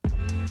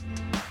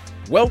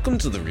Welcome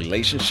to the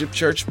Relationship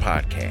Church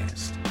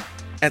Podcast.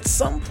 At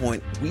some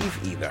point,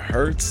 we've either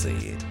heard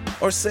said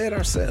or said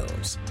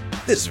ourselves,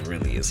 this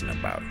really isn't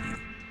about you.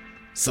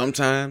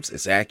 Sometimes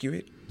it's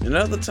accurate, and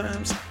other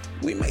times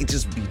we may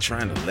just be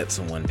trying to let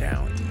someone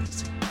down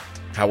easy.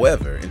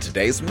 However, in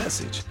today's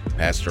message,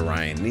 Pastor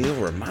Ryan Neal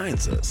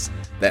reminds us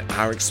that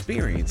our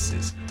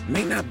experiences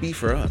may not be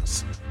for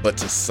us, but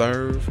to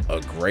serve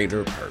a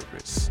greater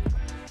purpose.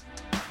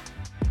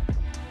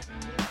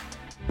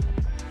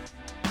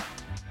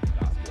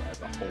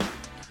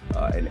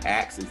 And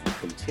Acts is the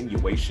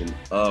continuation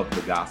of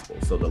the gospel.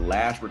 So the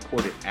last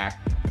recorded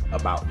act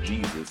about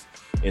Jesus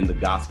in the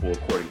gospel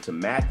according to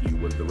Matthew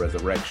was the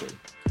resurrection.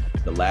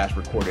 The last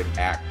recorded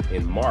act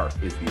in Mark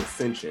is the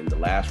ascension. The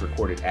last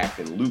recorded act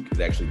in Luke is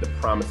actually the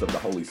promise of the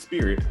Holy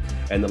Spirit.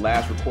 And the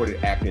last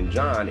recorded act in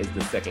John is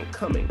the second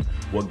coming.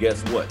 Well,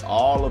 guess what?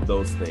 All of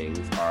those things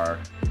are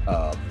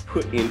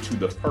put into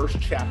the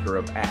first chapter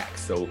of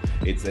Acts. So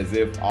it's as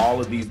if all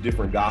of these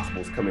different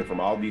gospels coming from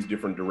all these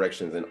different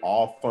directions and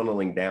all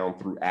funneling down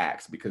through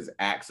Acts, because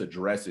Acts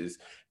addresses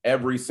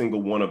every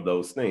single one of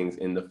those things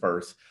in the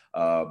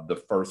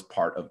first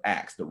part of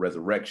Acts: the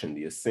resurrection,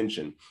 the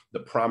ascension,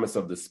 the promise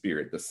of the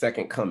Spirit, the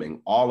second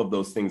coming. All of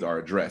those things are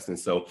addressed. And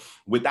so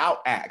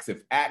without Acts,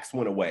 if Acts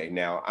went away,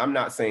 now I'm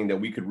not saying that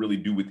we could really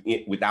do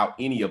without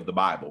any of the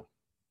Bible,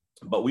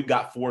 but we've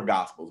got four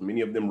gospels.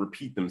 Many of them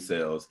repeat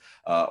themselves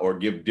or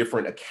give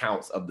different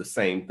accounts of the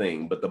same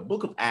thing. But the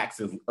book of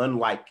Acts is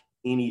unlike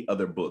any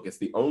other book. It's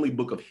the only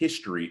book of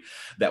history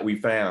that we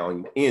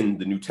found in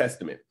the New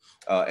Testament.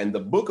 And the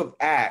book of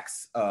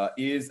Acts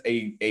is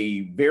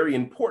a very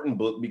important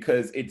book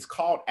because it's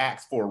called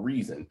Acts for a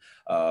reason.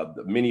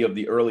 Many of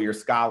the earlier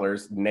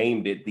scholars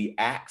named it the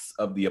Acts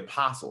of the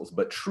Apostles,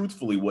 but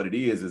truthfully what it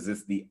is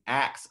it's the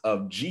Acts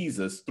of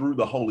Jesus through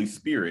the Holy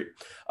Spirit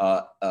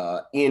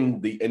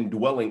in the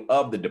indwelling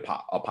of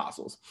the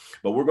apostles.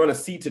 But we're going to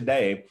see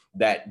today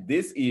that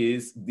this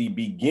is the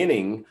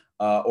beginning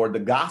or the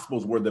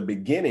Gospels were the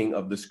beginning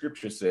of the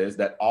scripture says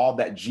that all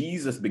that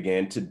Jesus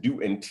began to do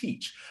and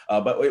teach.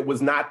 But it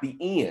was not the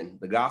end.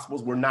 The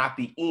Gospels were not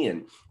the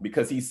end,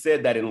 because he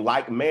said that in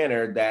like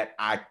manner that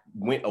I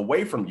went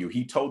away from you.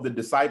 He told the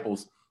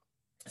disciples,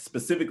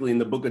 specifically in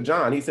the book of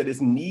John, he said, it's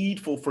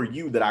needful for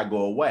you that I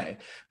go away,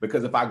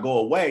 because if I go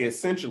away,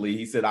 essentially,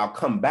 he said, I'll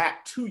come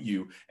back to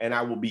you and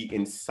I will be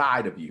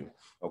inside of you.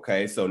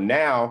 Okay, so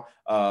now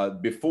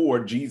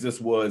before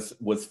Jesus was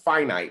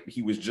finite,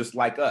 he was just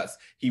like us.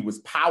 He was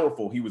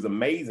powerful. He was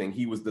amazing.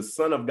 He was the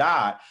Son of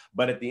God.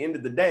 But at the end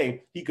of the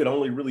day, he could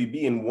only really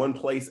be in one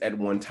place at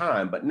one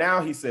time. But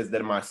now he says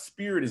that my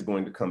Spirit is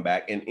going to come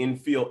back and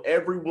infill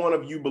every one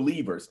of you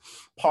believers.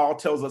 Paul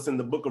tells us in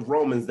the book of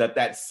Romans that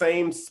that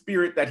same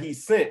Spirit that he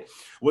sent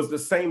was the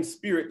same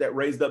Spirit that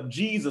raised up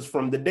Jesus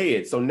from the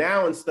dead. So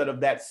now instead of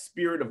that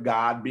Spirit of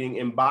God being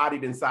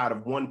embodied inside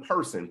of one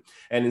person,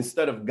 and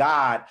instead of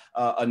God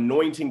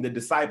anointing the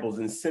disciples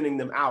and sending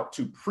them out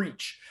to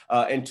preach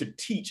and to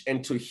teach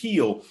and to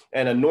heal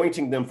and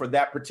anointing them for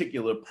that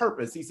particular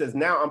purpose, he says,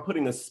 now I'm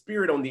putting a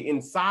Spirit on the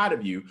inside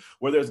of you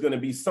where there's going to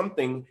be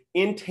something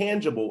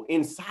intangible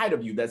inside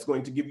of you that's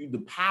going to give you the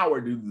power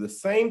to do the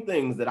same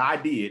things that I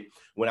did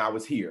when I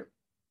was here.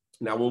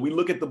 Now, when we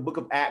look at the book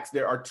of Acts,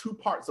 there are two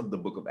parts of the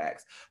book of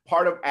Acts.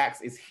 Part of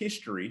Acts is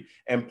history,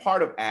 and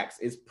part of Acts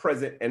is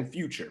present and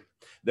future.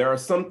 There are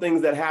some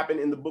things that happen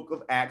in the book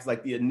of Acts,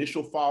 like the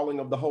initial falling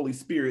of the Holy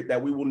Spirit,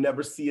 that we will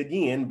never see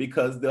again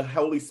because the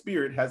Holy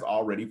Spirit has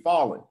already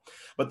fallen.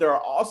 But there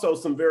are also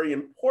some very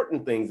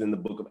important things in the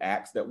book of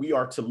Acts that we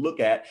are to look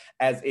at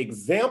as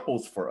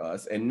examples for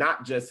us, and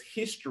not just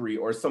history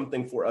or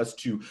something for us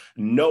to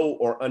know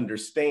or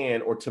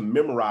understand or to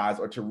memorize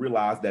or to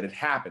realize that it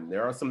happened.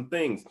 There are some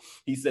things.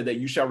 He said that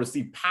you shall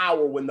receive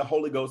power when the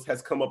Holy Ghost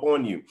has come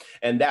upon you.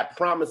 And that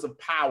promise of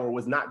power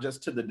was not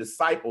just to the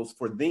disciples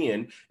for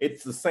then,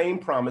 it's the same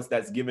promise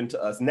that's given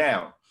to us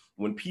now.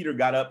 When Peter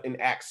got up in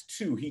Acts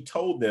 2, he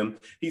told them,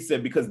 he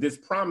said, because this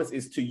promise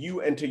is to you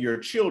and to your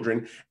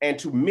children and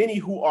to many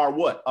who are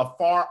what?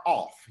 Afar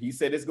off. He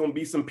said, it's going to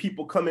be some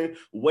people coming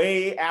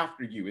way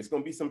after you. It's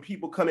going to be some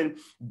people coming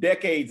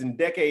decades and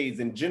decades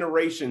and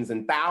generations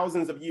and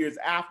thousands of years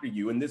after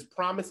you. And this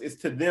promise is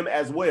to them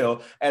as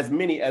well, as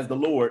many as the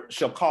Lord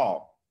shall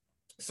call.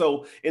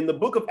 So in the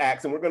book of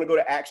Acts, and we're going to go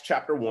to Acts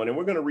chapter 1, and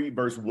we're going to read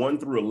verse 1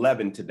 through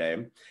 11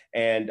 today.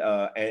 And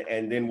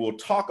then we'll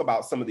talk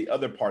about some of the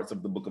other parts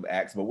of the book of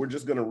Acts, but we're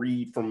just going to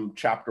read from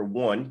chapter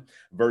 1,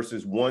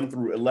 verses 1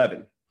 through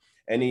 11.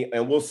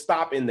 And we'll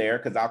stop in there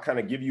because I'll kind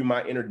of give you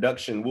my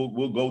introduction.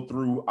 We'll go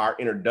through our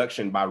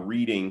introduction by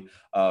reading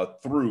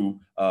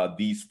through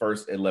these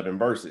first 11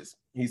 verses.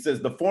 He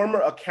says, the former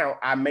account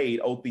I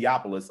made, O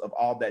Theophilus, of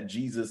all that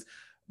Jesus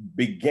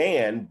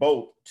began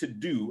both to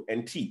do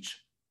and teach.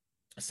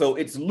 So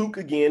it's Luke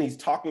again. He's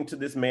talking to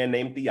this man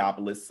named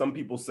Theophilus. Some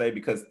people say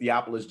because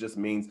Theophilus just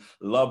means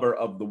lover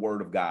of the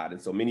word of God.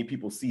 And so many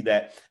people see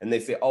that and they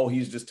say, oh,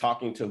 he's just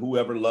talking to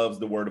whoever loves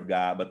the word of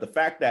God. But the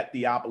fact that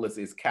Theophilus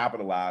is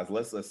capitalized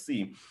lets us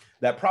see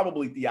that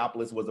probably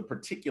Theophilus was a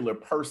particular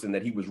person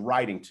that he was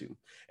writing to.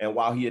 And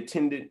while he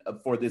intended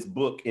for this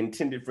book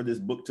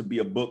to be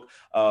a book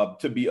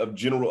to be of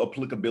general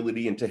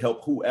applicability and to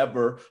help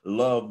whoever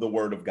loved the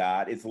word of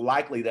God, it's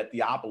likely that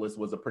Theophilus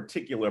was a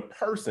particular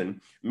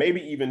person,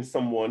 maybe even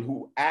someone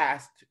who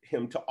asked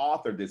him to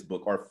author this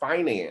book or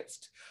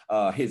financed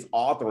his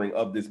authoring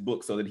of this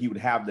book so that he would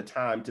have the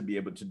time to be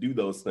able to do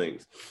those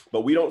things.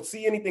 But we don't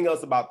see anything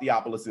else about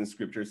Theophilus in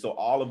scripture, so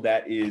all of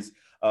that is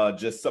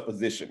just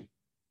supposition.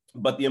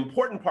 But the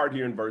important part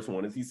here in verse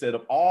 1 is he said,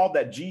 of all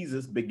that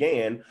Jesus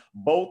began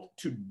both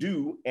to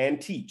do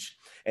and teach.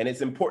 And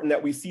it's important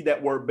that we see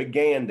that word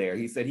began there.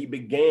 He said he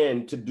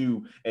began to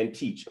do and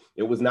teach.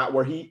 It was not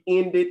where he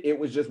ended, it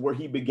was just where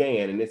he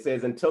began. And it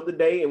says, until the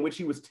day in which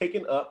he was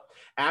taken up,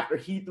 after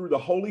he through the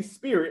Holy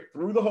Spirit,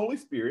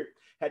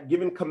 had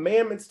given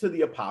commandments to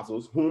the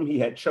apostles whom he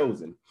had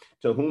chosen,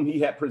 to whom he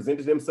had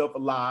presented himself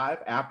alive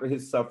after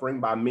his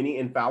suffering by many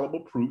infallible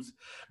proofs,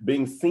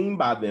 being seen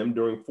by them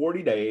during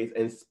 40 days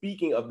and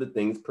speaking of the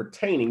things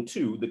pertaining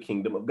to the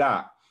kingdom of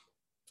God.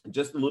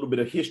 Just a little bit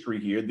of history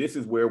here. This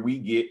is where we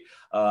get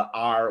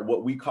our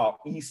what we call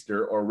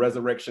Easter or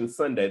Resurrection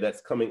Sunday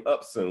that's coming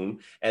up soon.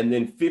 And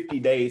then 50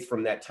 days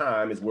from that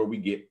time is where we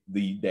get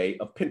the day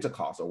of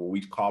Pentecost, or what we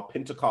call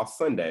Pentecost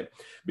Sunday,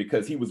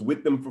 because he was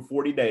with them for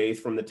 40 days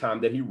from the time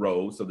that he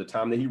rose. So the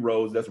time that he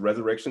rose, that's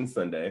Resurrection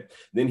Sunday.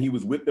 Then he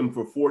was with them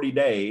for 40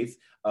 days,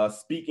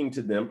 speaking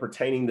to them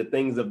pertaining to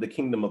things of the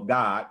kingdom of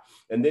God.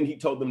 And then he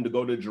told them to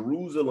go to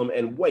Jerusalem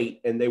and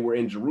wait. And they were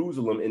in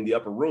Jerusalem in the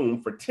upper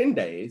room for 10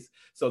 days.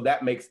 So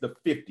that makes the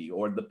 50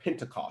 or the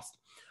Pentecost.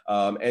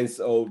 And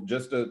so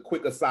just a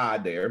quick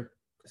aside there,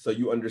 so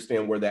you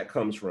understand where that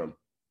comes from.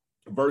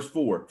 Verse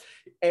 4,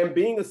 and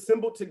being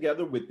assembled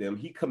together with them,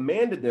 he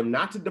commanded them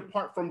not to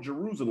depart from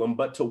Jerusalem,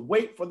 but to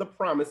wait for the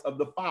promise of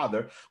the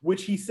Father,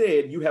 which he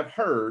said, you have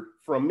heard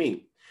from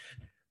me.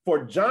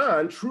 For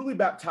John truly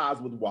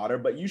baptized with water,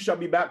 but you shall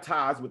be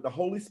baptized with the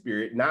Holy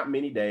Spirit not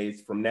many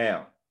days from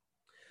now.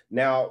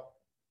 Now,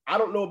 I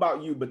don't know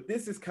about you, but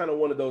this is kind of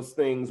one of those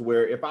things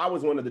where if I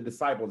was one of the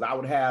disciples, I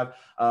would have,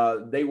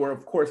 they were,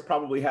 of course,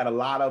 probably had a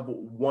lot of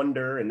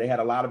wonder and they had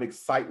a lot of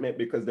excitement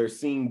because they're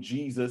seeing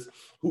Jesus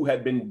who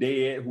had been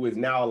dead, who is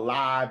now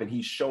alive, and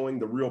he's showing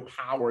the real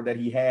power that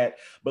he had.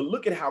 But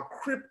look at how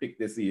cryptic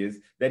this is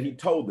that he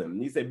told them.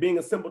 He said, being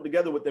assembled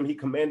together with them, he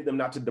commanded them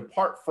not to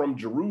depart from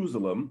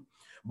Jerusalem,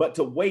 but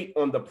to wait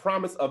on the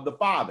promise of the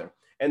Father.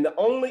 And the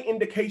only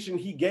indication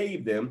he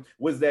gave them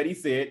was that he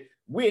said,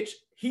 which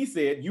he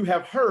said, you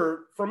have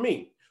heard from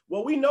me.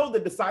 Well, we know the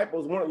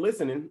disciples weren't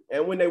listening.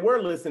 And when they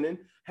were listening,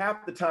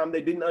 half the time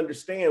they didn't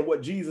understand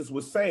what Jesus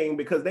was saying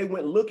because they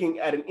went looking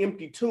at an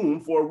empty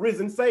tomb for a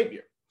risen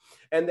Savior.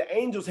 And the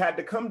angels had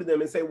to come to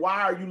them and say,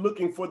 why are you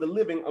looking for the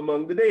living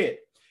among the dead?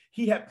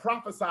 He had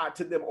prophesied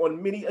to them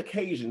on many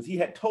occasions. He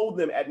had told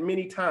them at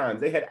many times.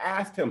 They had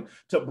asked him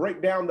to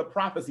break down the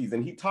prophecies.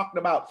 And he talked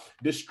about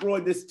destroy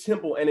this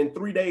temple and in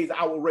 3 days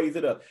I will raise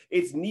it up.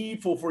 It's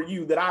needful for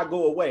you that I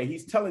go away.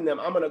 He's telling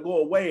them I'm going to go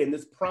away and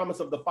this promise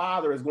of the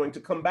Father is going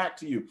to come back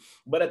to you.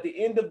 But at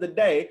the end of the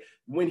day,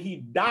 when he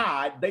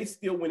died, they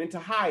still went into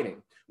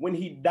hiding. When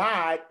he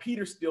died,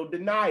 Peter still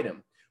denied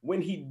him. When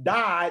he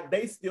died,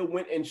 they still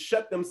went and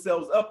shut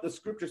themselves up, the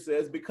scripture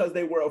says, because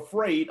they were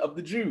afraid of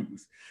the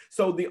Jews.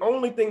 So the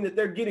only thing that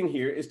they're getting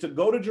here is to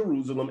go to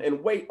Jerusalem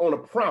and wait on a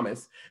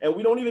promise. And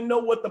we don't even know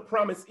what the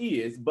promise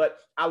is, but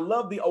I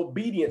love the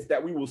obedience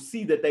that we will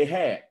see that they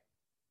had.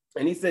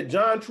 And he said,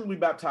 John truly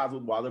baptized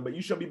with water, but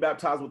you shall be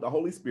baptized with the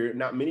Holy Spirit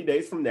not many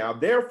days from now.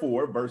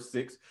 Therefore, verse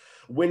 6,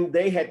 when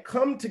they had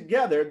come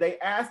together, they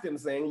asked him,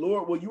 saying,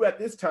 Lord, will you at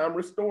this time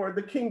restore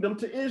the kingdom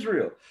to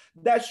Israel?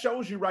 That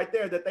shows you right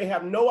there that they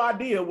have no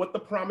idea what the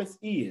promise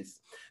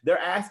is. They're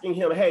asking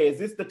him, hey, is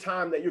this the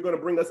time that you're going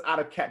to bring us out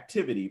of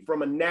captivity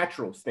from a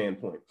natural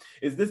standpoint?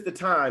 Is this the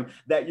time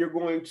that you're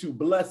going to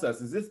bless us?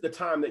 Is this the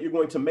time that you're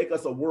going to make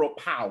us a world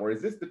power?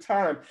 Is this the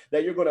time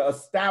that you're going to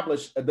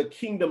establish the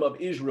kingdom of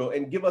Israel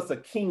and give us a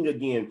king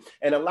again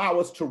and allow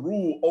us to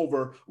rule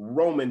over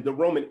the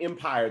Roman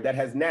Empire that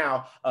has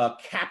now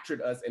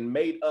captured us and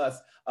made us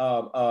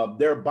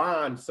their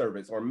bond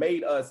servants, or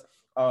made us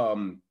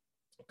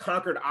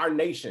conquered our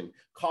nation,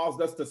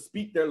 caused us to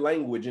speak their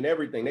language and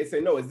everything. They say,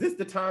 no, is this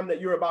the time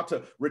that you're about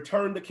to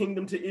return the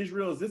kingdom to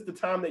Israel? Is this the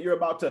time that you're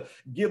about to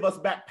give us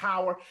back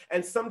power?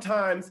 And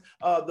sometimes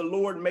the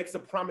Lord makes a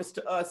promise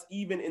to us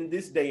even in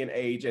this day and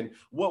age. And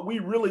what we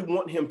really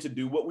want him to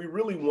do, what we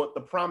really want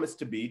the promise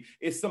to be,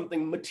 is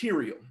something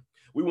material.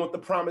 We want the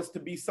promise to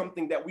be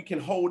something that we can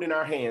hold in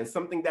our hands,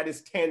 something that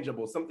is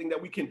tangible, something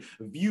that we can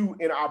view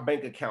in our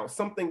bank account,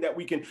 something that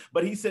we can,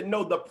 but he said,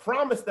 no, the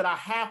promise that I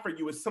have for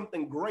you is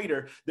something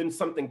greater than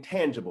something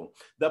tangible.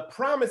 The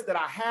promise that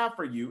I have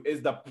for you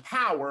is the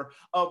power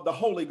of the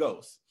Holy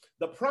Ghost.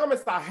 The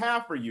promise I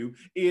have for you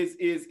is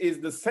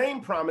the same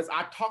promise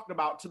I talked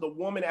about to the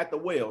woman at the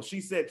well.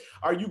 She said,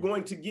 are you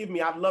going to give me?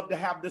 I'd love to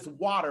have this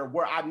water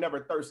where I'd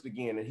never thirst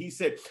again. And he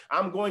said,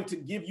 I'm going to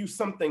give you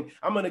something.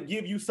 I'm going to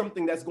give you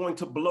something that's going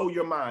to blow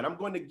your mind. I'm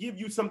going to give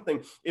you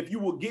something if you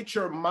will get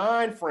your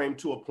mind frame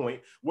to a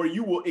point where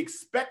you will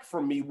expect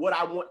from me what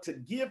I want to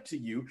give to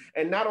you,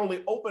 and not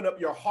only open up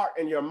your heart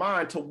and your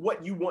mind to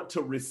what you want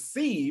to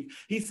receive.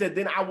 He said,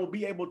 then I will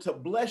be able to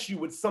bless you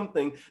with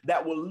something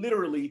that will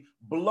literally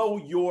blow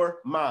your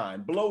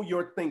mind, blow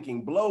your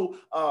thinking, blow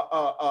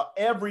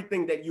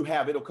everything that you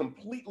have. It'll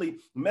completely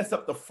mess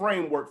up the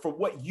framework for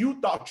what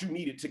you thought you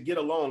needed to get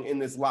along in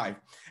this life.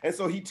 And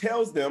so he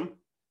tells them,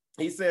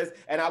 he says,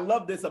 and I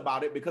love this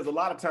about it, because a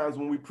lot of times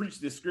when we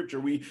preach this scripture,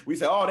 we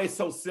say, oh, they're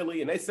so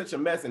silly and they're such a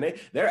mess. And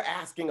they're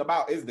asking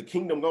about, is the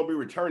kingdom going to be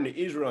returned to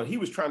Israel? And he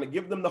was trying to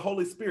give them the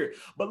Holy Spirit.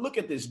 But look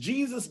at this.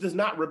 Jesus does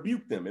not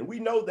rebuke them. And we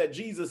know that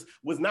Jesus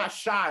was not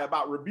shy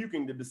about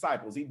rebuking the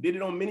disciples. He did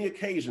it on many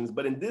occasions.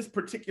 But in this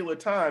particular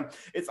time,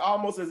 it's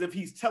almost as if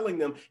he's telling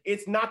them,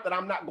 it's not that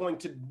I'm not going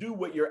to do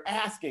what you're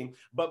asking,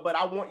 but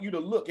I want you to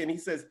look. And he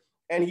says,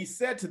 and he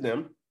said to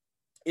them,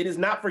 it is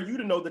not for you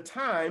to know the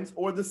times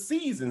or the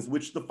seasons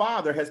which the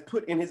Father has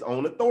put in his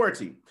own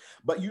authority,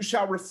 but you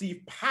shall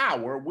receive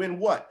power when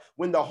what?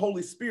 When the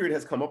Holy Spirit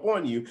has come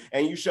upon you,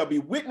 and you shall be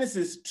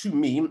witnesses to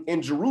me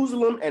in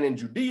Jerusalem and in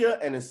Judea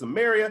and in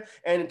Samaria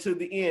and to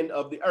the end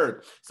of the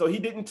earth. So he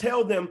didn't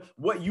tell them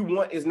what you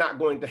want is not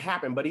going to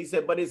happen, but he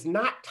said, but it's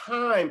not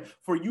time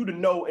for you to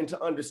know and to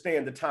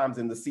understand the times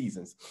and the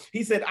seasons.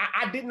 He said,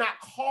 I did not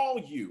call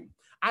you.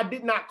 I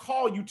did not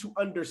call you to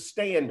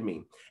understand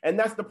me. And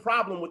that's the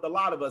problem with a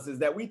lot of us, is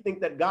that we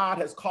think that God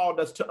has called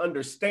us to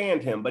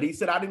understand him. But he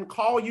said, I didn't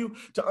call you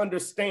to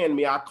understand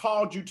me. I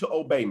called you to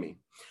obey me.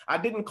 I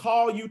didn't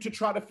call you to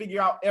try to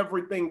figure out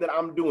everything that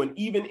I'm doing,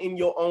 even in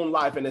your own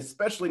life, and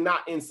especially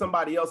not in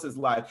somebody else's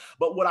life.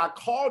 But what I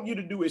called you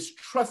to do is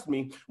trust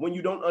me when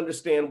you don't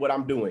understand what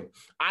I'm doing.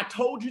 I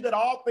told you that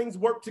all things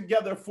work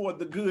together for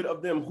the good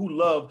of them who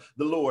love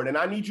the Lord. And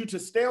I need you to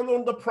stand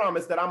on the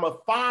promise that I'm a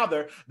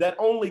father that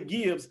only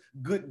gives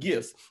good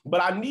gifts.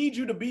 But I need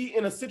you to be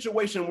in a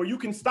situation where you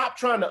can stop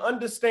trying to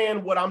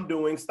understand what I'm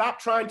doing. Stop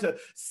trying to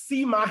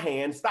see my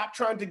hand. Stop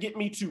trying to get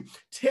me to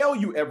tell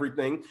you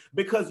everything,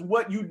 because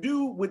what you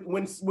do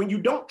when you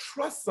don't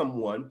trust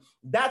someone,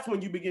 that's when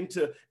you begin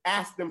to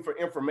ask them for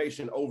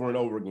information over and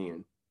over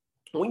again.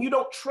 When you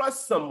don't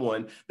trust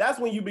someone, that's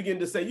when you begin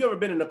to say, you ever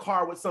been in a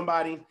car with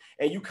somebody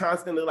and you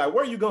constantly like,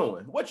 where are you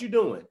going? What you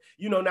doing?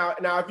 You know,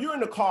 now if you're in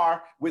the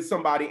car with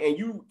somebody and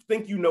you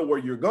think you know where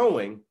you're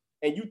going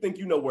and you think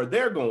you know where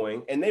they're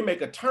going, and they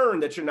make a turn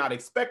that you're not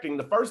expecting,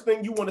 the first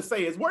thing you want to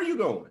say is, where are you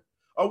going?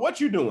 Or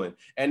what you doing?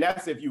 And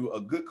that's if you're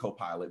a good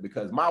co-pilot,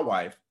 because my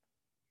wife,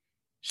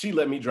 she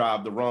let me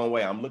drive the wrong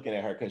way. I'm looking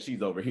at her because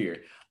she's over here.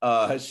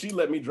 She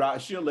let me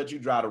drive. She'll let you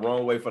drive the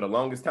wrong way for the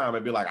longest time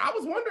and be like, I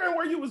was wondering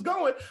where you was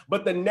going.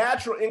 But the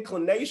natural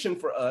inclination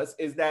for us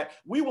is that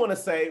we want to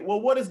say,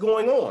 well, what is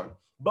going on?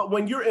 But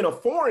when you're in a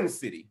foreign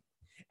city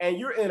and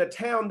you're in a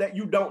town that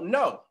you don't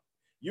know,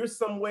 you're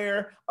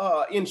somewhere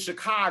in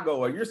Chicago,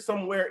 or you're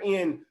somewhere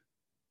in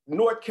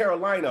North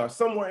Carolina, or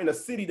somewhere in a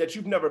city that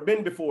you've never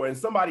been before, and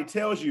somebody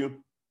tells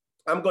you,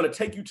 I'm going to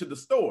take you to the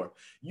store.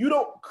 You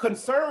don't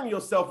concern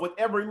yourself with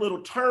every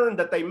little turn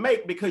that they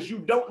make, because you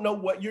don't know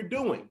what you're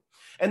doing.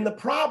 And the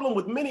problem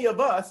with many of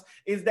us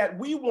is that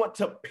we want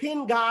to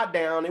pin God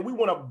down and we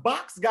want to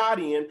box God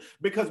in,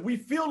 because we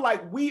feel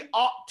like we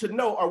ought to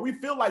know, or we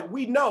feel like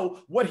we know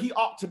what he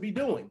ought to be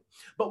doing.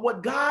 But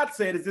what God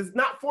said is, it's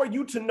not for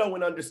you to know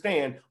and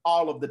understand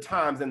all of the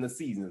times and the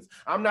seasons.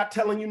 I'm not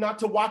telling you not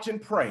to watch and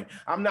pray.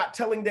 I'm not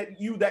telling that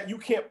you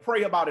can't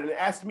pray about it and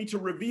ask me to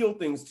reveal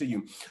things to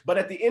you. But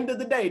at the end of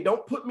the day,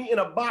 don't put me in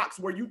a box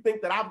where you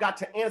think that I've got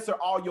to answer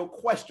all your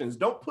questions.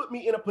 Don't put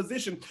me in a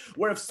position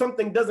where if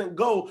something doesn't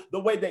go the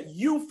way that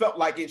you felt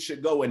like it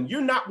should go, and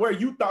you're not where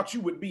you thought you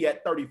would be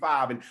at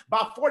 35, and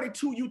by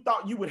 42 you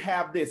thought you would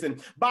have this,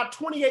 and by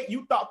 28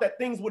 you thought that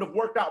things would have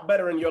worked out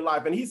better in your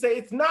life. And he said,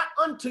 it's not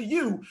unto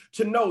you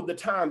to know the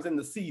times and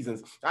the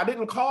seasons. I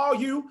didn't call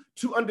you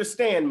to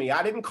understand me.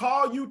 I didn't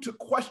call you to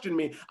question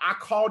me. I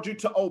called you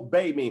to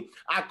obey me.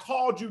 I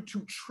called you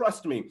to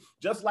trust me.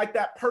 Just like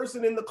that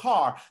person in the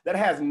car that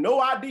has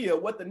no idea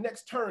what the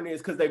next turn is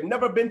because they've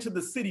never been to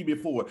the city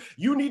before.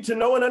 You need to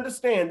know and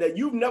understand that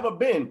you've never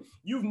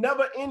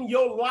in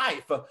your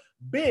life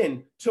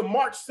been to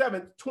March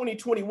 7th,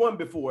 2021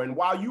 before. And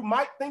while you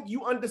might think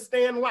you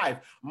understand life,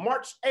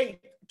 March 8th,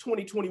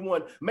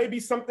 2021 may be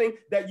something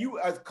that you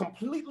are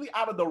completely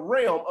out of the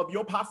realm of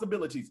your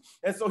possibilities.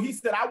 And so he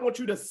said, I want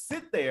you to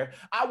sit there.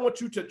 I want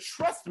you to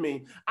trust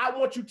me. I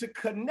want you to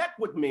connect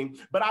with me,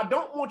 but I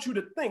don't want you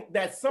to think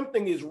that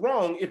something is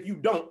wrong if you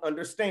don't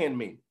understand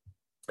me.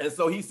 And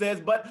so he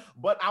says, but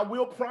I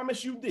will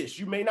promise you this.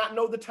 You may not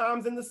know the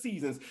times and the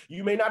seasons.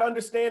 You may not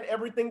understand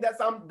everything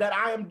that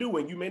I am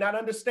doing. You may not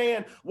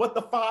understand what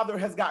the Father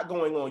has got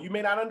going on. You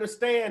may not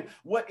understand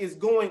what is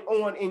going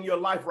on in your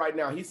life right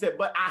now. He said,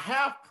 but I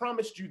have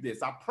promised you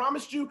this. I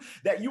promised you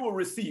that you will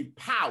receive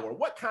power.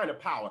 What kind of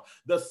power?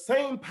 The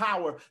same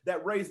power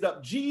that raised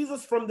up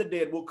Jesus from the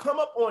dead will come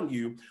up on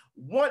you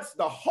once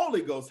the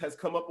Holy Ghost has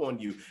come up on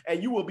you,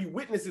 and you will be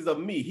witnesses of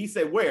me. He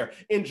said, where?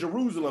 In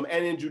Jerusalem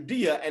and in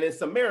Judea and in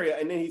Samaria.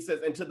 And then he says,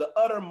 and to the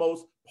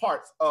uttermost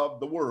parts of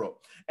the world.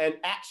 And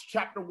Acts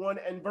chapter 1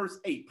 and verse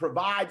 8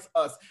 provides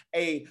us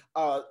a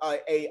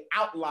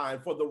outline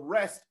for the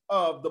rest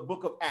of the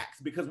book of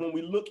Acts, because when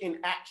we look in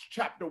Acts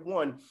chapter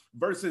 1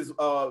 verses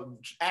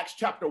Acts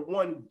chapter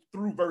 1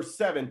 through verse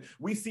 7,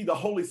 we see the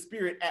Holy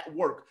Spirit at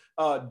work,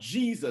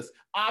 Jesus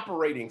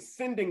operating,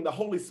 sending the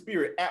Holy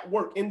Spirit at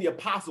work in the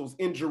apostles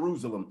in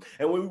Jerusalem.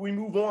 And when we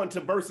move on to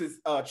verses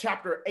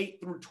chapter 8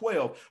 through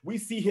 12, we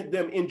see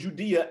them in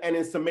Judea and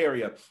in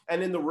Samaria.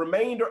 And in the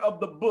remainder of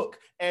the book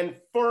and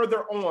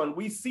further on,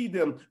 we see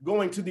them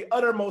going to the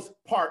uttermost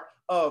part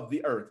of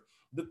the earth.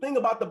 The thing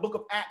about the book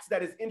of Acts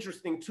that is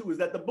interesting too is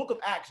that the book of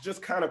Acts just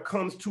kind of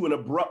comes to an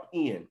abrupt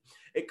end.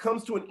 It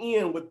comes to an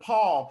end with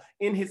Paul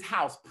in his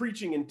house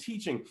preaching and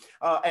teaching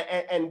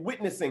and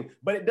witnessing,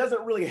 but it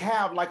doesn't really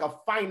have like a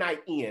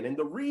finite end. And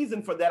the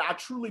reason for that, I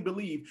truly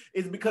believe,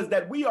 is because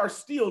that we are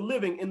still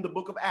living in the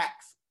book of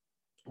Acts.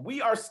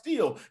 We are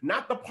still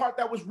not the part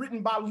that was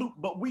written by Luke,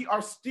 but we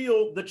are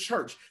still the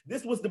church.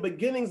 This was the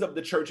beginnings of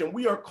the church, and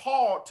we are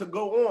called to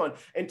go on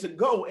and to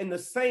go in the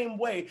same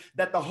way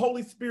that the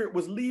Holy Spirit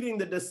was leading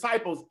the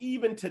disciples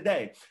even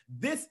today.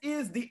 This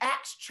is the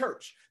Acts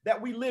church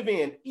that we live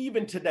in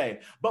even today,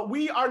 but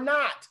we are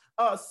not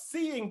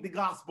seeing the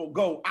gospel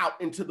go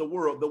out into the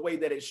world the way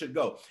that it should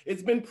go.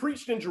 It's been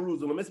preached in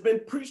Jerusalem. It's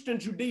been preached in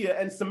Judea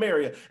and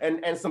Samaria.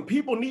 And some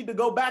people need to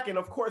go back and,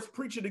 of course,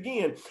 preach it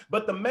again.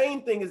 But the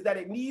main thing is that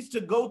it needs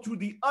to go to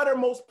the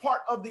uttermost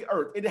part of the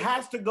earth. It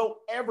has to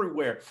go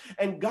everywhere.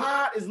 And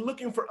God is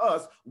looking for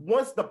us,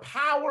 once the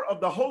power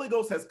of the Holy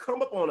Ghost has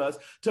come upon us,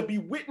 to be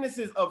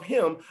witnesses of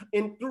him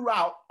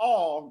throughout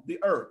all the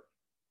earth.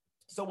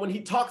 So when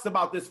he talks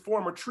about this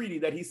former treaty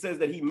that he says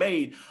that he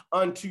made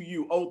unto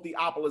you, O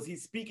Theophilus,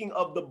 he's speaking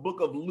of the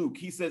book of Luke.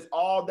 He says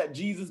all that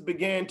Jesus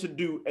began to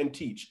do and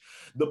teach.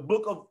 The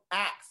book of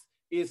Acts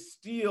is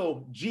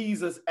still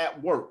Jesus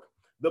at work.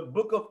 The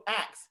book of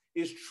Acts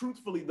is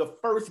truthfully the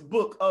first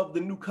book of the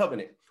New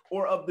Covenant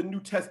or of the New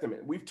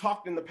Testament. We've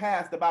talked in the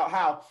past about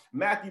how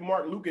Matthew,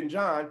 Mark, Luke, and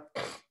John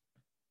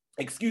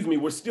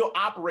we're still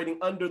operating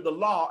under the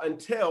law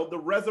until the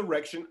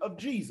resurrection of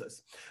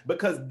Jesus,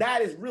 because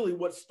that is really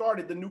what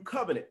started the new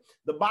covenant.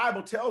 The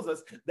Bible tells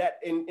us that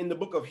in the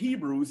book of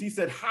Hebrews, he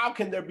said, how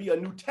can there be a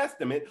New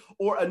Testament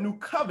or a new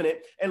covenant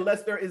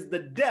unless there is the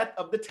death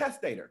of the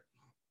testator?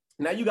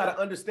 Now, you got to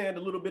understand a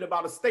little bit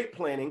about estate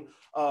planning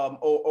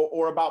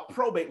or about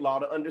probate law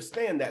to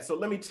understand that. So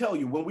let me tell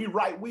you, when we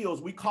write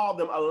wills, we call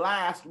them a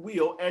last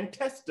will and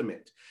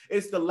testament.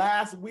 It's the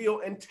last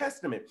will and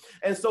testament.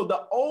 And so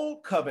the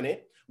old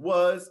covenant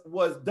was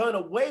done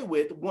away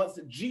with once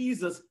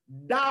Jesus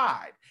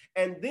died.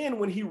 And then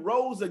when he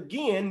rose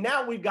again,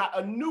 now we've got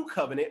a new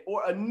covenant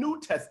or a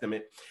new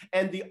testament,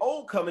 and the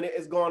old covenant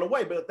is gone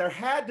away. But there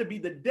had to be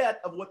the death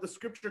of what the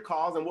scripture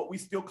calls, and what we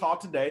still call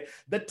today,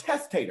 the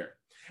testator.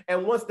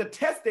 And once the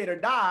testator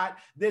died,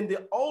 then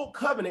the old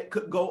covenant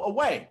could go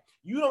away.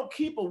 You don't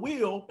keep a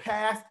will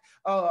past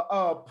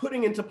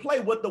putting into play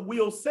what the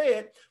will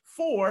said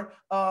for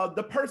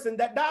the person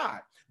that died.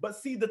 But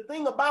see, the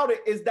thing about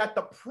it is that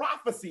the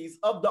prophecies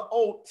of the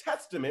Old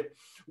Testament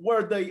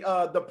were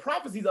the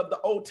prophecies of the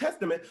Old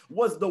Testament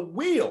was the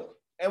will.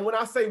 And when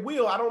I say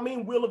will, I don't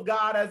mean will of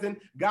God as in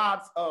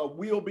God's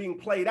will being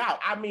played out.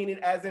 I mean it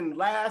as in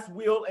last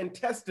will and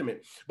testament.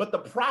 But the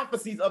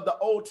prophecies of the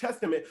Old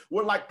Testament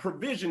were like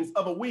provisions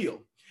of a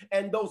will.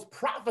 And those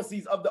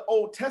prophecies of the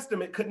Old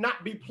Testament could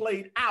not be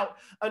played out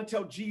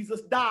until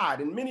Jesus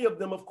died. And many of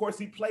them, of course,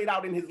 he played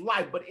out in his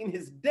life, but in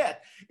his death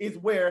is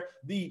where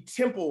the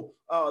temple,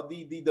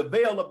 the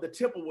veil of the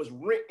temple was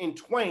rent in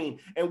twain,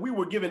 and we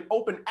were given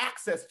open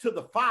access to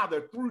the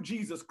Father through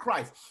Jesus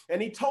Christ.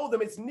 And he told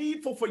them, it's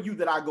needful for you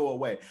that I go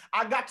away.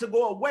 I got to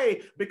go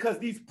away because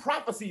these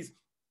prophecies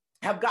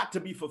have got to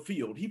be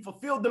fulfilled. He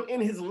fulfilled them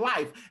in his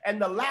life, and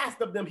the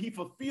last of them he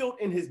fulfilled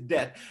in his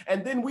death.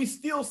 And then we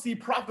still see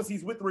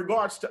prophecies with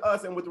regards to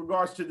us and with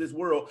regards to this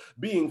world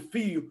being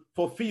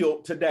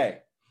fulfilled today.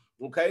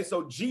 Okay,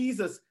 so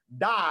Jesus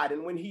died,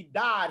 and when he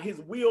died, his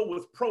will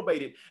was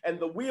probated, and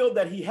the will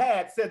that he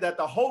had said that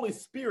the Holy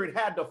Spirit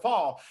had to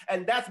fall.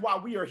 And that's why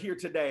we are here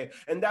today,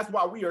 and that's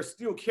why we are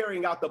still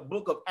carrying out the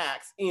book of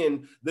Acts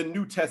in the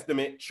New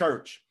Testament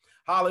church.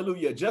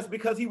 Hallelujah. Just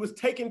because he was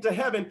taken to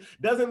heaven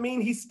doesn't mean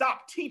he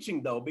stopped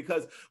teaching, though,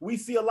 because we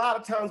see a lot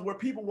of times where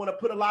people want to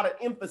put a lot of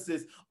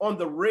emphasis on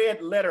the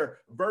red letter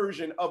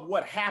version of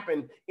what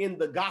happened in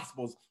the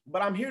Gospels.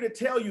 But I'm here to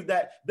tell you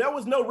that there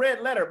was no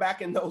red letter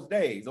back in those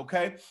days,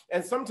 okay?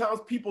 And sometimes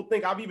people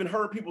think, I've even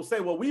heard people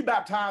say, well, we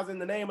baptize in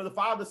the name of the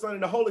Father, Son,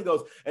 and the Holy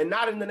Ghost, and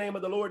not in the name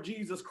of the Lord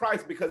Jesus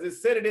Christ, because it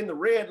said it in the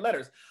red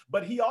letters.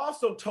 But he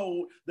also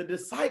told the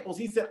disciples,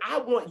 he said, I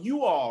want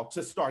you all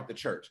to start the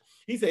church.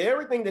 He said,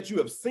 everything that you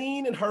have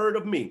seen and heard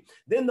of me.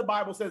 Then the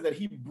Bible says that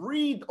he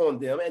breathed on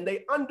them and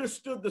they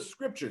understood the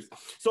scriptures.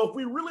 So if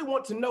we really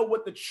want to know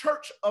what the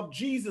church of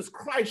Jesus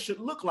Christ should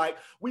look like,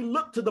 we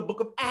look to the book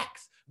of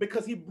Acts,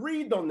 because he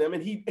breathed on them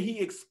and he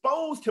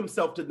exposed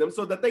himself to them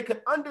so that they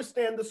could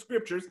understand the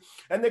scriptures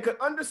and they could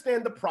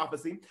understand the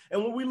prophecy.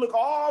 And when we look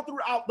all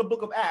throughout the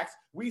book of Acts,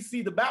 we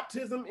see the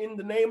baptism in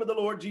the name of the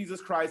Lord Jesus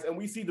Christ, and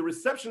we see the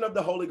reception of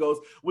the Holy Ghost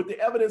with the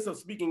evidence of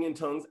speaking in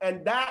tongues.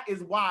 And that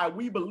is why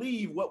we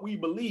believe what we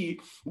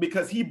believe,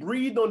 because he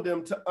breathed on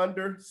them to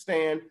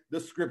understand the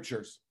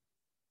scriptures.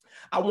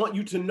 I want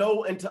you to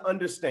know and to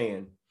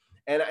understand,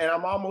 and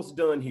I'm almost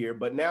done here,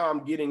 but now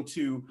I'm getting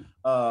to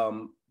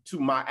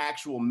my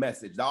actual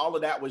message. All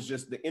of that was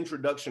just the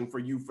introduction for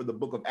you for the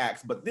book of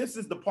Acts, but this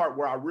is the part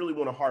where I really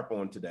want to harp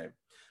on today.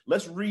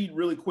 Let's read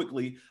really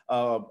quickly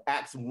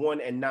Acts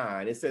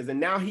 1:9. It says, and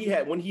now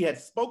when he had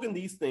spoken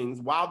these things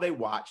while they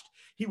watched,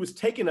 he was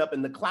taken up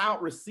and the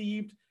cloud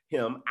received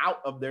him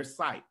out of their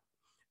sight.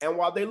 And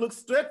while they looked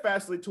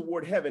steadfastly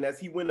toward heaven as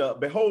he went up,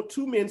 behold,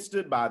 two men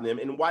stood by them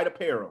in white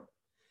apparel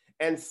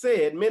and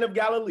said, men of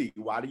Galilee,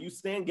 why do you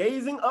stand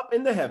gazing up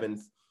in the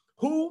heavens?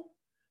 Who?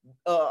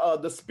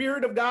 The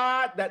Spirit of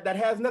God that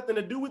has nothing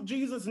to do with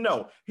Jesus?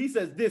 No, he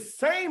says this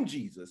same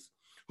Jesus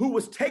who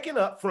was taken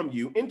up from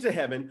you into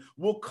heaven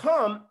will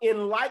come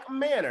in like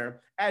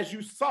manner as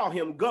you saw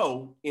him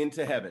go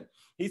into heaven.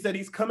 He said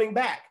he's coming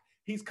back.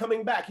 He's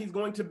coming back. He's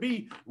going to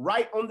be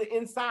right on the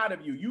inside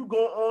of you. You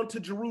go on to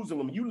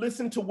Jerusalem. You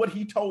listen to what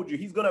he told you.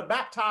 He's going to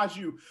baptize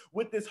you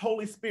with this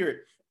Holy Spirit.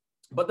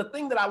 But the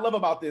thing that I love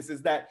about this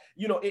is that,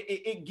 you know,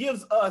 it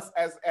gives us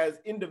as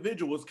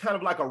individuals kind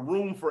of like a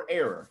room for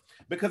error,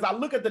 because I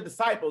look at the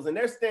disciples and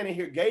they're standing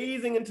here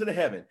gazing into the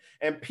heaven.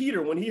 And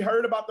Peter, when he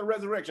heard about the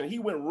resurrection, he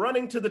went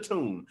running to the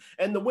tomb,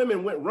 and the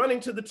women went running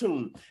to the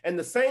tomb. And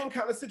the same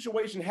kind of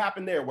situation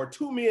happened there, where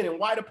two men in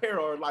white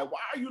apparel are like, why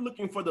are you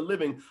looking for the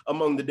living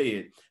among the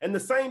dead? And the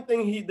same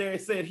thing they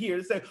said here.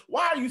 They said,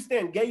 why are you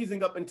standing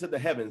gazing up into the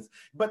heavens?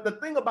 But the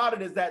thing about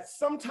it is that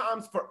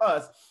sometimes for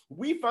us,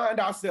 we find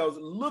ourselves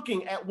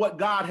looking at what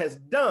God has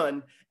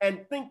done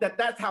and think that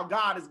that's how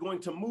God is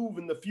going to move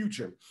in the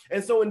future.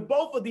 And so in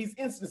both of these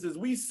instances,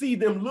 we see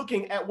them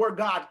looking at where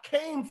God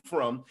came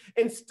from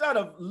instead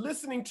of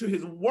listening to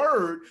his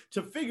word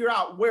to figure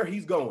out where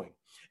he's going.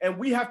 And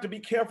we have to be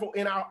careful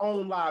in our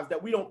own lives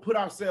that we don't put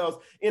ourselves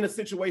in a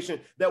situation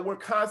that we're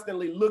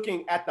constantly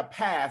looking at the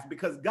past,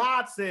 because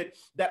God said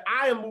that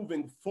I am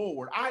moving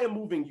forward. I am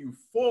moving you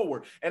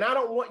forward. And I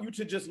don't want you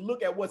to just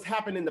look at what's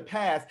happened in the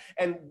past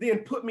and then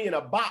put me in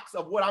a box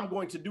of what I'm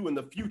going to do in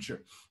the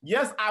future.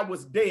 Yes, I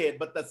was dead,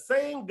 but the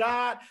same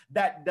God,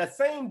 the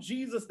same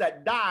Jesus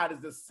that died is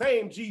the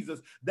same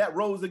Jesus that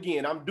rose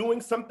again. I'm doing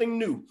something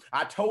new.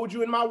 I told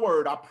you in my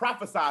word, I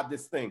prophesied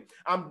this thing.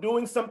 I'm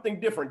doing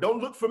something different.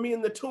 Don't look for me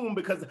in the tomb,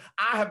 because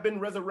I have been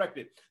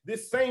resurrected.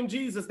 This same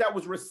Jesus that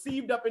was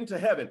received up into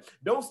heaven.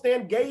 Don't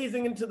stand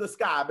gazing into the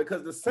sky,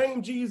 because the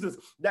same Jesus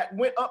that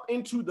went up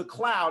into the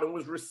cloud and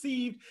was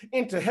received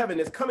into heaven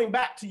is coming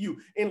back to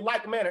you in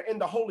like manner in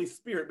the Holy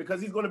Spirit,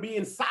 because he's going to be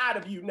inside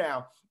of you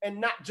now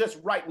and not just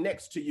right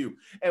next to you.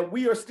 And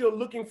we are still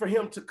looking for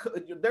him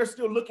they're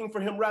still looking for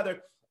him rather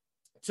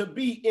to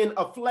be in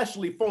a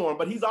fleshly form,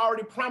 but he's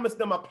already promised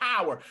them a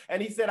power.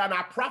 And he said, and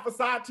I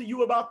prophesied to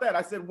you about that.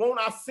 I said, won't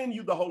I send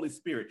you the Holy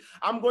Spirit?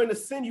 I'm going to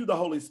send you the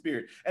Holy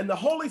Spirit. And the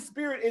Holy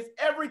Spirit is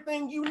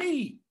everything you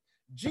need.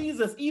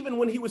 Jesus, even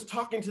when he was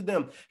talking to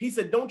them, he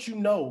said, don't you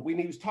know, when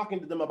he was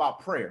talking to them about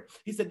prayer,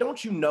 he said,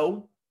 don't you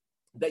know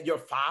that your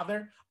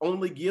Father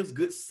only gives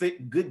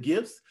good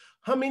gifts?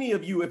 How many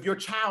of you, if your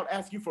child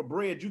asks you for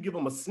bread, you give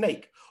them a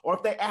snake? Or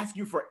if they ask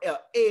you for an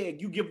egg,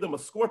 you give them a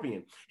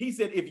scorpion? He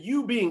said, if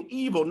you being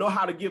evil know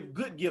how to give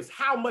good gifts,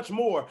 how much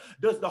more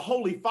does the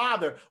Holy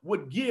Father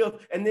would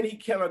give? And then he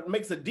kind of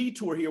makes a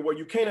detour here where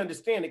you can't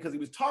understand it, because he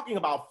was talking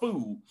about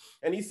food.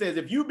 And he says,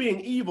 if you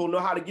being evil know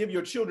how to give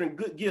your children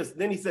good gifts,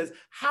 then he says,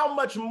 how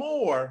much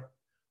more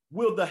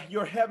will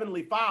your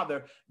heavenly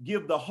Father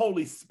give the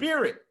Holy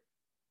Spirit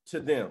to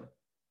them?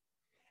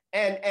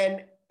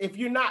 And if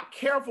you're not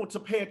careful to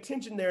pay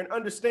attention there and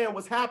understand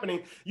what's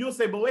happening, you'll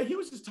say, but wait, he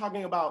was just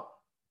talking about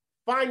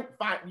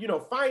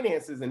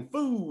finances and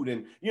food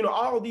and,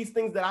 all of these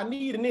things that I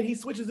need. And then he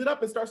switches it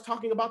up and starts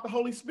talking about the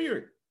Holy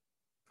Spirit.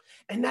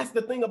 And that's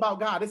the thing about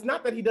God. It's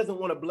not that he doesn't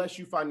want to bless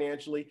you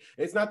financially.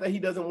 It's not that he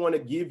doesn't want to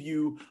give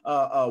you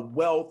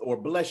wealth or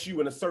bless you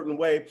in a certain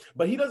way,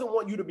 but he doesn't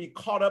want you to be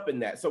caught up in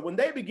that. So when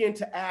they begin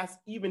to ask,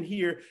 even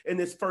here in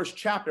this first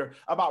chapter,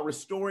 about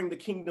restoring the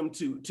kingdom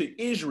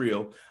to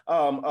Israel,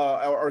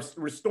 or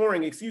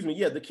restoring,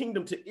 the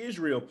kingdom to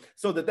Israel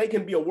so that they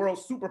can be a world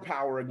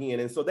superpower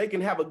again, and so they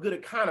can have a good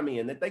economy,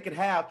 and that they could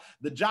have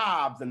the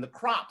jobs and the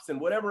crops and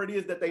whatever it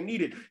is that they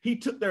needed, he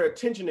took their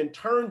attention and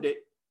turned it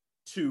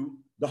to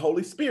the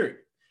Holy Spirit.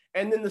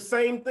 And then the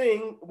same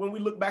thing when we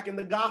look back in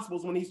the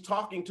Gospels, when he's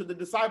talking to the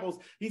disciples,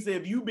 he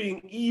said, if you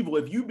being evil,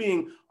 if you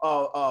being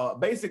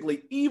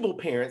basically evil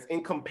parents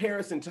in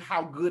comparison to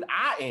how good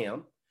I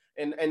am,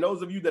 and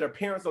those of you that are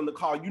parents on the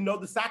call, you know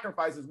the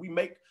sacrifices we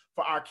make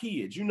for our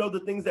kids. You know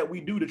the things that we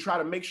do to try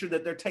to make sure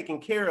that they're taken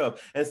care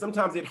of. And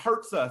sometimes it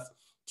hurts us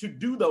to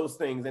do those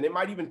things. And it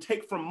might even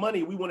take from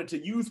money we wanted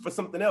to use for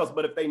something else.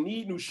 But if they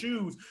need new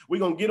shoes, we're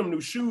going to get them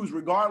new shoes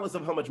regardless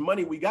of how much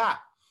money we got.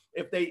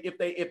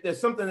 If there's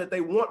something that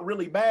they want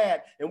really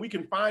bad and we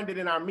can find it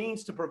in our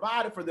means to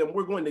provide it for them,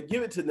 we're going to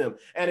give it to them.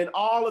 And in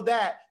all of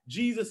that,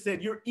 Jesus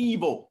said, you're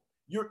evil.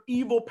 You're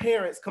evil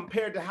parents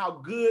compared to how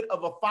good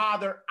of a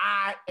father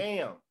I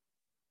am.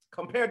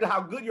 Compared to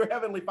how good your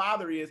heavenly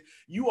Father is,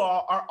 you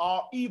all are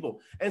all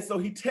evil. And so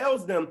he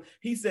tells them,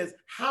 he says,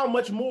 how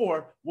much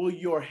more will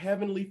your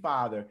heavenly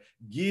Father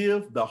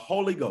give the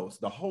Holy Ghost,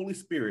 the Holy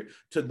Spirit,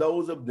 to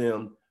those of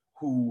them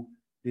who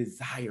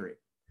desire it?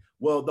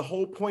 Well, the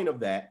whole point of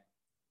that,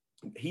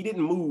 he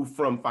didn't move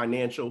from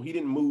financial, he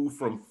didn't move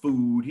from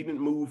food, he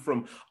didn't move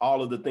from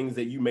all of the things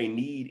that you may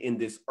need in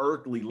this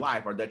earthly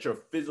life, or that your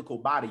physical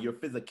body, your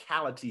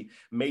physicality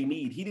may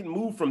need. He didn't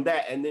move from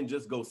that and then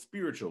just go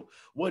spiritual.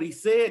 What he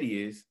said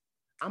is,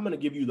 I'm going to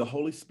give you the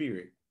Holy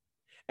Spirit,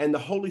 and the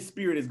Holy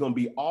Spirit is going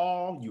to be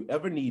all you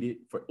ever needed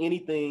for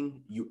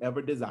anything you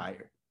ever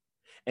desired.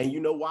 And you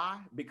know why?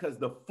 Because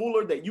the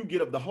fuller that you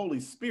get of the Holy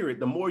Spirit,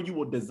 the more you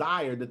will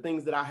desire the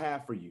things that I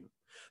have for you.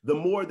 The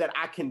more that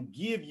I can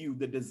give you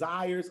the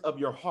desires of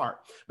your heart,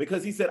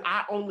 because he said,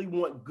 I only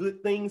want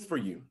good things for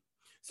you.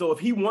 So if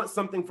he wants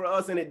something for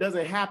us and it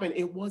doesn't happen,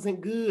 it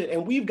wasn't good.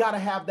 And we've got to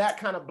have that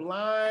kind of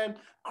blind,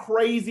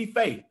 crazy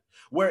faith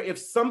where if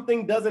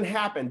something doesn't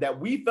happen that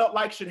we felt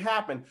like should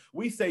happen,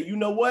 we say, you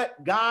know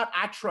what, God,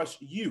 I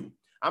trust you.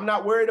 I'm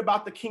not worried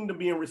about the kingdom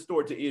being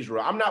restored to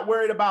Israel. I'm not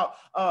worried about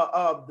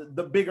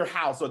the bigger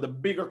house or the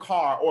bigger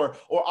car or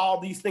all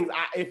these things.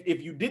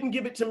 If you didn't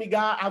give it to me,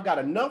 God, I've got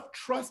enough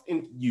trust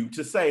in you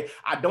to say,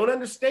 I don't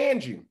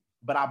understand you,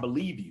 but I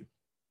believe you.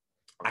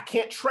 I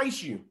can't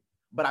trace you,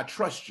 but I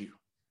trust you.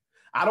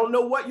 I don't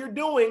know what you're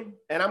doing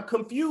and I'm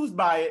confused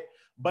by it,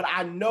 but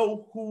I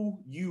know who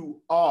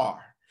you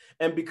are.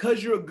 And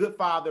because you're a good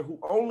Father who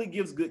only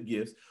gives good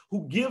gifts,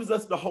 who gives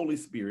us the Holy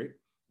Spirit,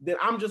 then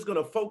I'm just going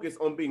to focus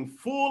on being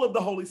full of the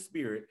Holy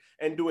Spirit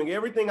and doing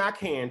everything I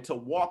can to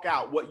walk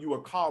out what you are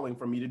calling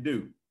for me to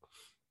do.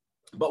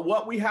 But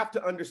what we have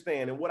to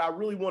understand, and what I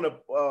really want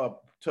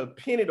to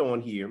pin it on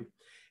here,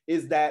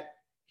 is that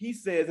he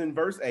says in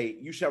verse 8,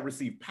 you shall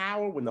receive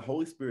power when the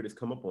Holy Spirit has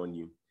come upon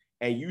you,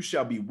 and you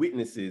shall be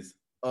witnesses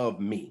of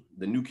me.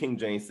 The New King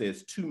James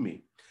says to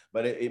me,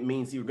 but it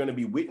means you're going to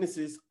be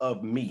witnesses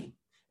of me.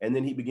 And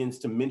then he begins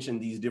to mention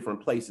these different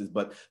places.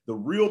 But the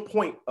real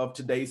point of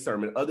today's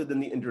sermon, other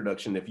than the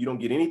introduction, if you don't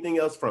get anything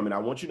else from it, I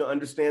want you to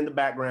understand the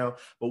background.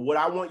 But what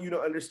I want you to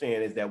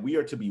understand is that we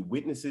are to be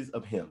witnesses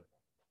of him,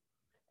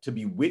 to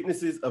be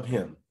witnesses of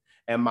him.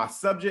 And my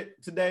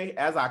subject today,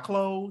 as I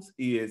close,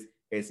 is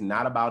it's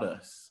not about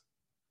us.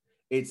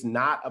 It's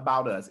not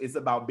about us. It's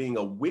about being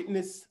a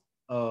witness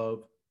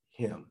of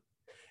him.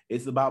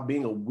 It's about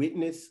being a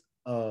witness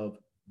of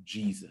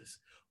Jesus.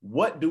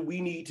 What do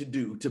we need to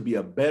do to be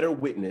a better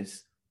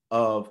witness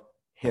of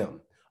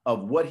him,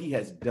 of what he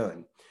has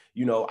done?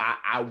 You know,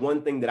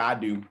 one thing that I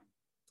do,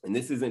 and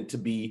this isn't to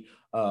be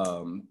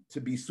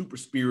super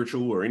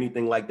spiritual or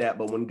anything like that,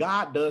 but when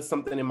God does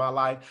something in my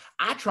life,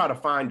 I try to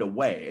find a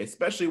way,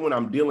 especially when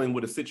I'm dealing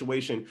with a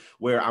situation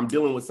where I'm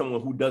dealing with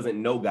someone who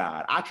doesn't know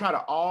God. I try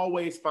to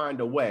always find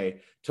a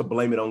way to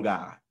blame it on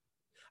God.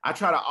 I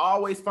try to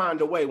always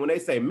find a way. When they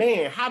say,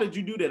 man, how did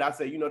you do that? I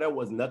say, that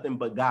was nothing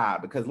but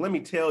God, because let me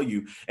tell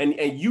you, and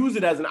use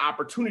it as an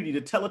opportunity to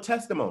tell a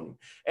testimony.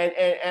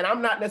 And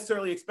I'm not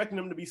necessarily expecting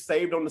them to be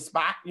saved on the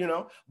spot,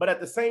 but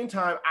at the same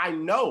time, I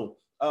know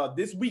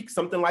this week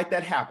something like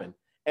that happened.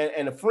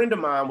 And a friend of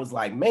mine was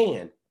like,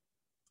 man,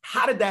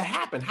 how did that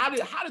happen? How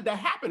did that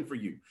happen for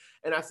you?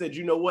 And I said,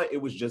 you know what?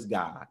 It was just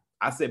God.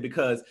 I said,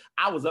 because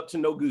I was up to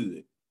no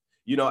good.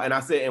 And I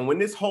said, and when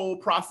this whole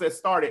process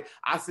started,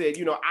 I said,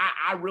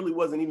 I really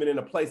wasn't even in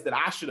a place that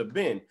I should have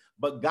been,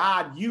 but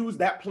God used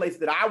that place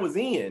that I was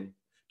in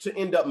to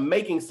end up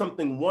making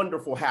something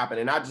wonderful happen.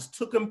 And I just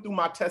took him through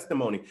my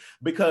testimony,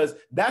 because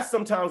that's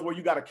sometimes where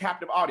you got a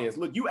captive audience.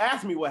 Look, you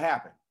asked me what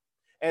happened.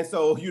 And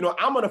so,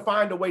 I'm going to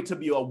find a way to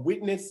be a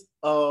witness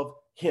of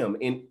him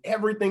in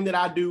everything that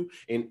I do,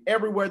 in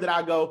everywhere that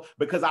I go,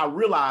 because I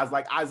realize,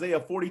 like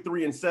Isaiah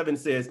 43:7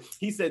 says,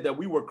 he said that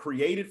we were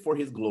created for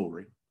his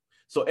glory.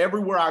 So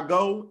everywhere I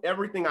go,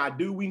 everything I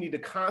do, we need to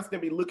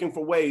constantly be looking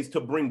for ways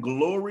to bring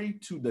glory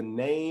to the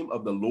name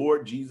of the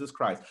Lord Jesus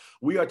Christ.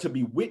 We are to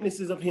be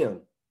witnesses of him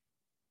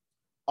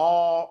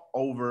all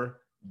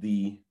over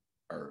the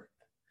earth.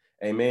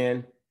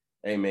 Amen.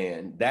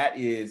 Amen. That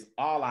is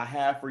all I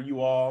have for you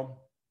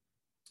all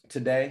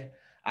today.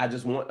 I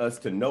just want us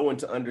to know and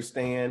to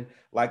understand.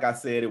 Like I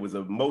said, it was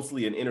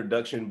mostly an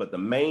introduction, but the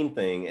main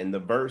thing and the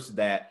verse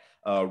that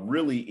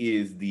really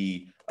is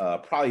the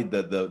probably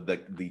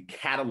the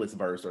catalyst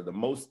verse, or the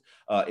most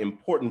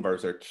important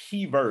verse or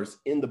key verse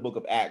in the book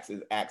of Acts,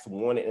 is Acts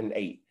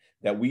 1:8,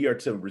 that we are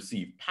to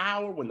receive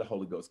power when the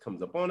Holy Ghost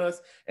comes upon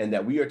us, and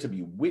that we are to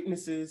be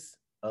witnesses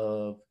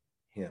of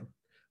him.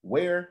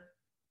 Where?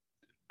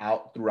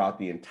 Out throughout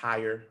the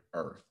entire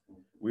earth.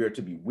 We are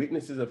to be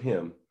witnesses of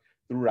him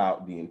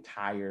throughout the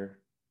entire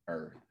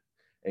earth.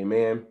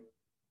 Amen.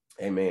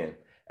 Amen.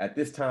 At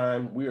this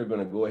time, we are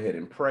going to go ahead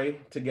and pray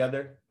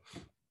together,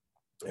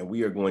 and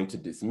we are going to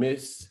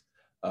dismiss.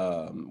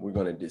 We're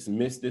going to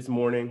dismiss this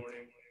morning,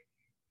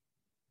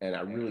 and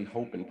I really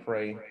hope and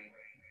pray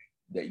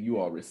that you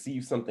all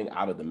receive something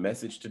out of the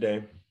message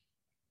today.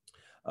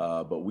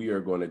 But we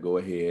are going to go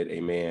ahead,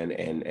 amen,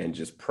 and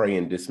just pray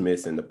and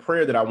dismiss. And the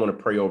prayer that I want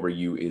to pray over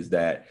you is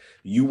that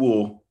you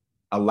will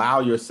allow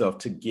yourself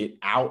to get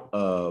out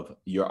of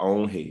your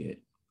own head,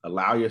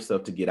 allow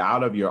yourself to get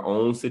out of your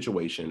own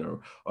situation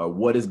or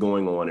what is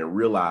going on, and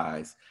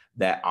realize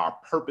that our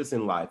purpose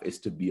in life is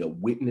to be a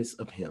witness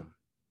of him.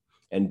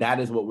 And that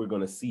is what we're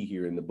going to see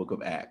here in the book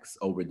of Acts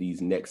over these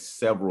next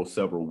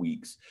several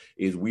weeks,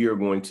 is we are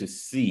going to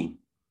see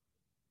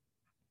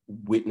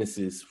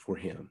witnesses for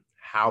him,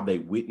 how they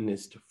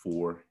witnessed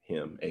for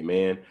him.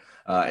 Amen.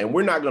 And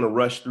we're not going to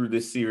rush through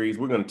this series.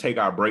 We're going to take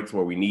our breaks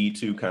where we need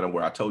to, kind of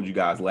where I told you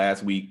guys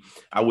last week.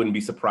 I wouldn't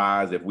be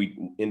surprised if we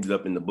ended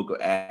up in the book of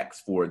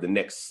Acts for the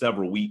next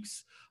several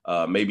weeks,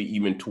 maybe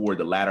even toward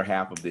the latter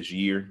half of this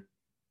year.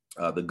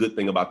 The good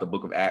thing about the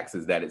book of Acts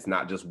is that it's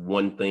not just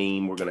one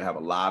theme. We're going to have a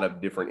lot of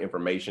different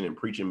information and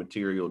preaching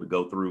material to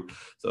go through.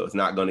 So it's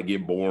not going to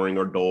get boring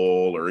or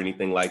dull or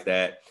anything like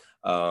that.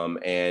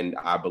 And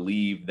I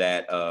believe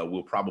that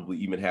we'll probably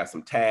even have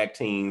some tag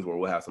teams where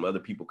we'll have some other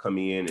people come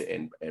in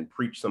and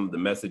preach some of the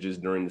messages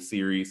during the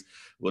series.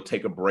 We'll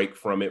take a break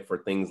from it for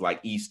things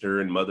like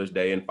Easter and Mother's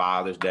Day and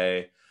Father's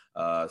Day,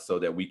 so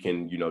that we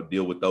can,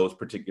 deal with those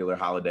particular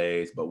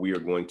holidays. But we are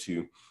going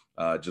to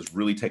just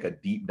really take a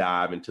deep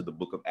dive into the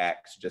book of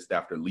Acts just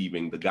after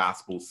leaving the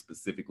Gospels,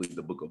 specifically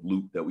the book of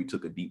Luke that we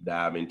took a deep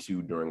dive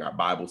into during our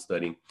Bible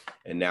study.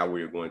 And now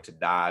we are going to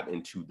dive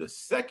into the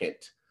second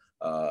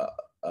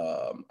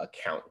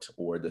account,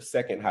 or the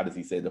second, how does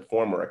he say, the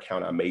former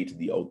account I made to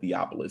the O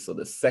Theophilus. So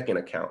the second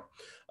account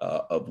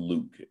of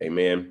Luke.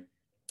 Amen.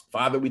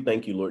 Father, we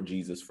thank you, Lord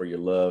Jesus, for your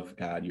love,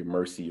 God, your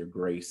mercy, your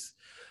grace.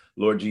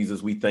 Lord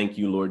Jesus, we thank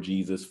you, Lord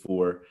Jesus,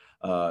 for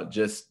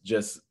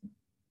just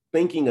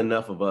thinking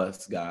enough of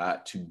us,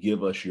 God, to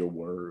give us your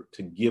word,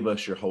 to give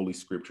us your holy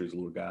scriptures,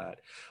 Lord God.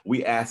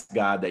 We ask,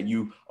 God, that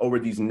you, over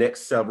these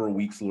next several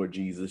weeks, Lord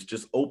Jesus,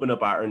 just open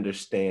up our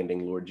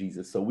understanding, Lord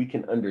Jesus, so we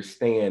can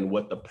understand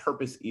what the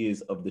purpose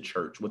is of the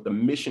church, what the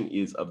mission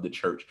is of the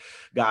church.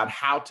 God,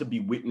 how to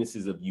be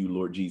witnesses of you,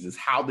 Lord Jesus,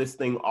 how this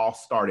thing all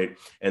started,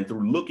 and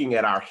through looking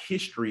at our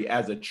history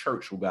as a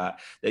church, God,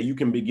 that you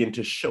can begin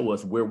to show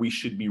us where we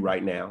should be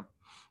right now.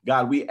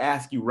 God, we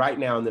ask you right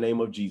now in the name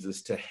of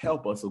Jesus to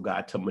help us, oh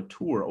God, to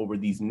mature over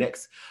these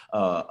next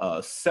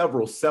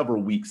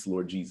several weeks,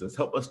 Lord Jesus.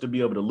 Help us to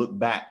be able to look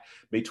back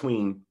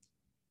between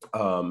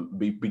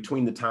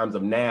the times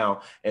of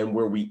now and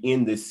where we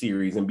end this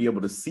series, and be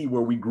able to see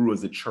where we grew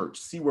as a church,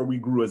 see where we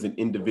grew as an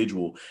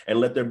individual, and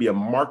let there be a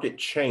market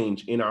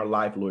change in our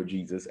life, Lord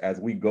Jesus,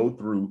 as we go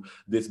through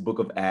this book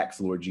of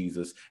Acts, Lord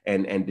Jesus,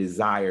 and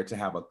desire to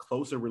have a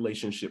closer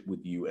relationship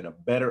with you and a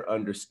better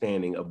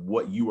understanding of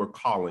what you are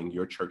calling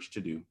your church to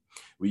do.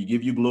 We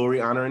give you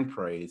glory, honor, and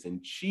praise.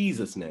 In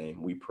Jesus'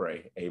 name we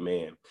pray.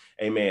 Amen.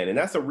 Amen. And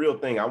that's a real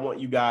thing. I want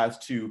you guys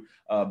to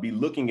be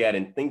looking at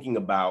and thinking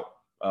about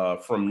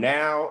from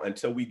now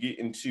until we get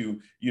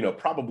into,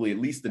 probably at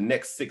least the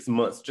next 6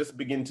 months, just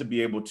begin to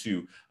be able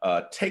to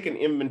take an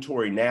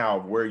inventory now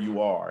of where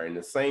you are. And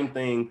the same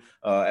thing,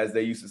 as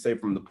they used to say,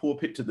 from the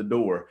pulpit to the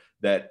door,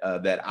 that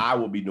I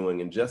will be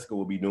doing and Jessica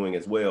will be doing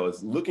as well,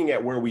 is looking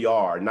at where we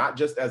are, not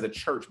just as a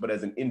church, but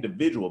as an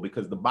individual,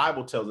 because the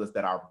Bible tells us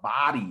that our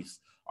bodies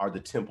are the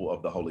temple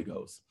of the Holy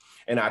Ghost.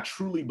 And I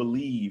truly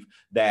believe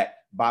that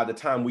by the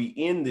time we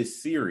end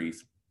this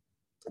series,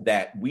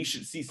 that we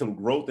should see some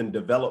growth and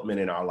development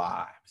in our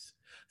lives.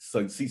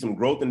 So see some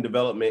growth and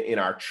development in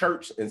our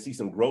church, and see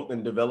some growth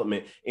and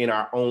development in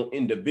our own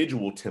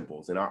individual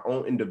temples, in our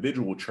own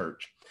individual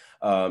church.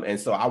 And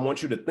so I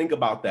want you to think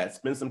about that.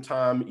 Spend some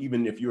time,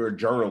 even if you're a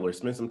journaler,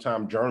 spend some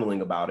time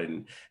journaling about it,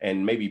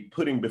 and maybe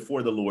putting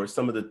before the Lord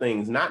some of the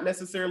things, not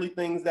necessarily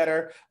things that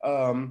are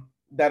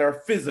that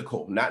are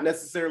physical, not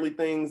necessarily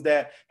things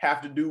that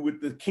have to do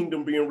with the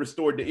kingdom being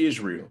restored to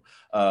Israel,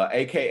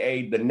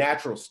 aka the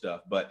natural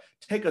stuff, but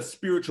take a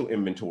spiritual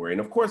inventory. And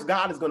of course,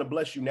 God is going to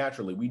bless you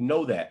naturally. We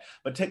know that,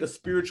 but take a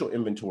spiritual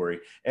inventory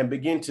and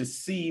begin to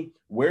see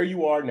where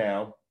you are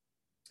now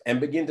and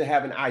begin to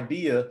have an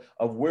idea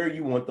of where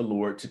you want the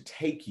Lord to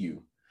take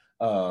you,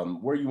 by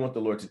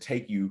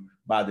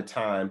the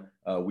time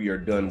we are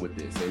done with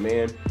this.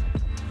 Amen.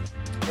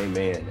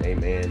 Amen.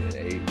 Amen. And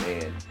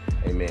amen.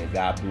 Amen.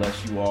 God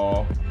bless you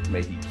all.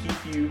 May he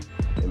keep you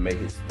and may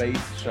his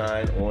face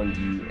shine on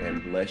you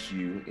and bless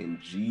you in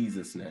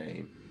Jesus'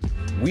 name.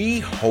 We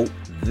hope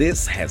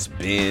this has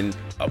been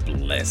a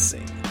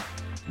blessing.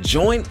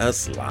 Join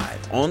us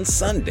live on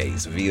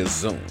Sundays via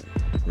Zoom.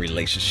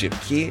 Relationship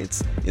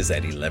Kids is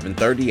at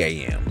 11:30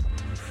 a.m.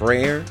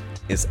 Prayer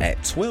is at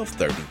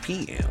 12:30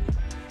 p.m.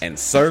 and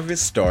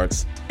service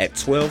starts at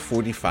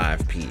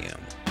 12:45 p.m.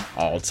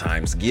 All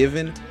times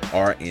given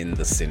are in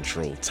the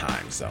Central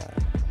Time Zone.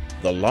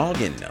 The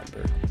login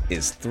number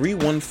is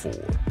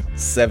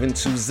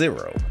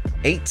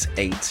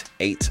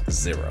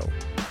 314-720-8880.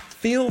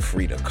 Feel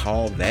free to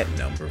call that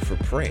number for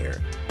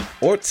prayer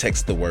or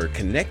text the word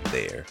connect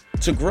there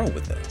to grow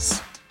with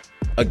us.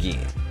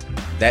 Again,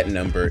 that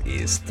number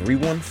is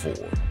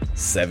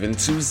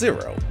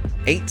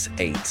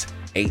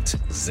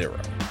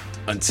 314-720-8880.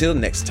 Until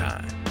next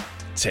time,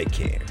 take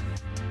care.